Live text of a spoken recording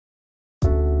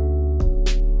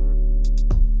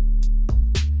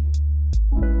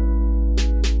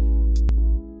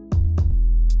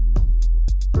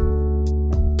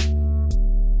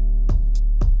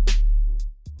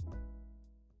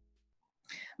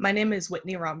My name is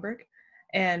Whitney Romberg,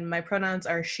 and my pronouns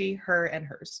are she, her, and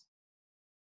hers.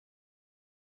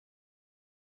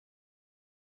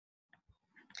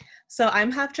 So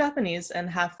I'm half Japanese and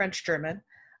half French German.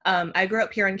 I grew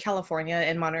up here in California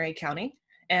in Monterey County.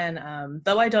 And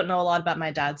though I don't know a lot about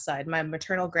my dad's side, my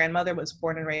maternal grandmother was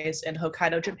born and raised in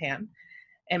Hokkaido, Japan.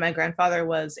 And my grandfather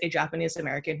was a Japanese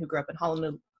American who grew up in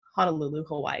Honolulu,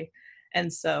 Hawaii.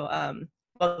 And so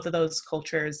both of those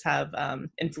cultures have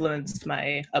influenced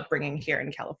my upbringing here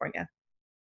in California.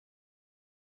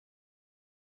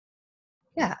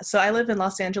 Yeah, so I live in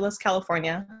Los Angeles,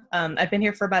 California. I've been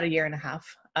here for about a year and a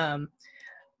half.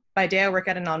 By day, I work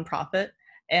at a nonprofit,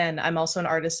 and I'm also an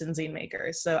artist and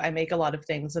Zine-maker. So I make a lot of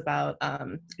things about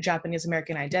Japanese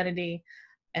American identity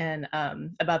and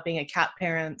about being a cat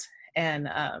parent. And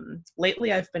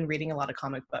lately, I've been reading a lot of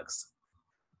comic books.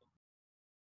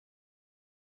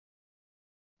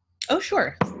 Oh,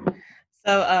 sure.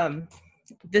 So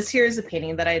this here is a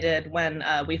painting that I did when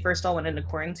we first all went into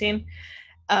quarantine.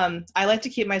 I like to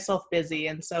keep myself busy,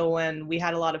 and so when we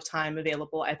had a lot of time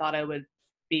available, I thought I would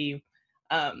be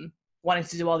wanting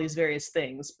to do all these various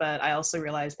things, but I also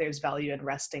realized there's value in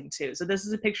resting too. So this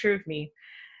is a picture of me,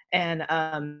 and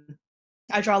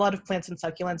I draw a lot of plants and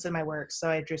succulents in my work, so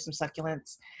I drew some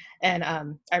succulents, and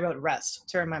I wrote rest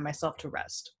to remind myself to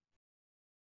rest.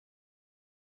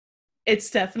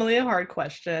 It's definitely a hard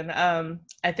question.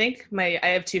 I think I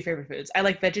have two favorite foods. I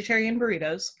like vegetarian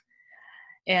burritos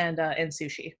and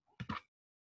sushi.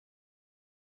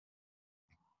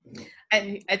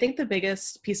 I think the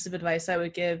biggest piece of advice I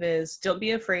would give is don't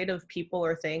be afraid of people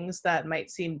or things that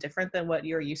might seem different than what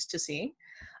you're used to seeing.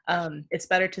 It's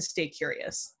better to stay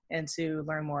curious and to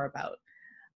learn more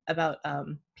about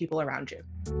people around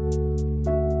you.